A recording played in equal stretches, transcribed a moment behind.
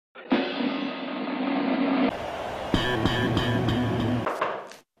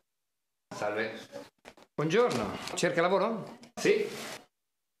padre. Buongiorno, cerca lavoro? Sì.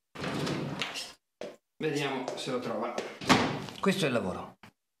 Vediamo se lo trova. Questo è il lavoro.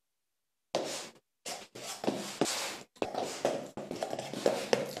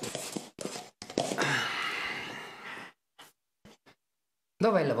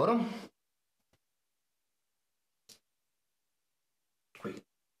 Dov'è il lavoro? Qui.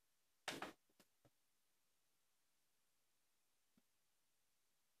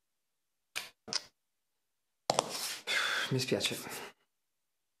 Mi spiace.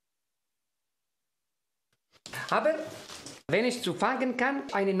 Aber wenn es zu fangen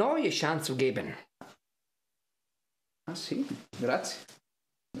kann, eine neue Chance zu geben. Ah sì, grazie.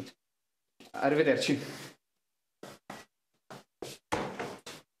 Arrivederci.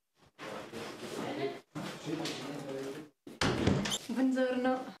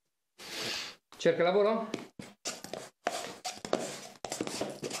 Buongiorno. Cerca lavoro?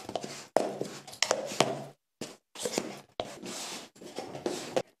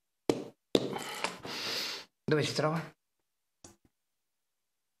 Dove si trova?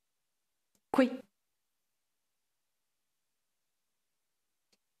 Qui.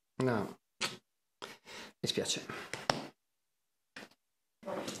 No. Mi spiace.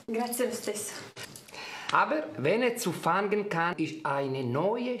 Grazie lo stesso. Aber wenn es zu fangen kann, ist eine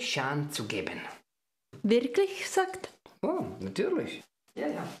neue Chance zu geben. Wirklich, sagt? Oh, natürlich. Ja,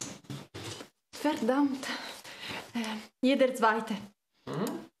 ja. Verdammt. Jeder Zweite.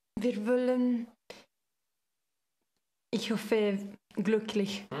 Wir wollen... Ich hoffe,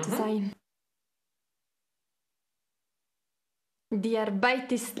 glücklich zu sein. Die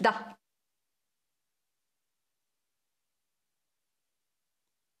Arbeit ist da.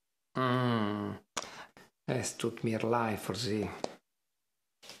 Es tut mir leid für Sie.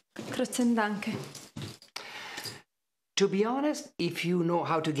 Trotzdem danke. To be honest, if you know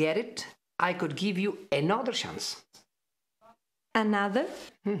how to get it, I could give you another chance. Another?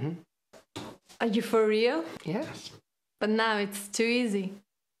 Are you for real? Yes, But now it's too easy.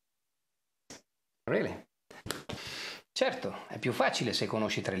 really. Certo, è più facile se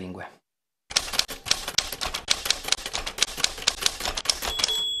conosci 3 lingue.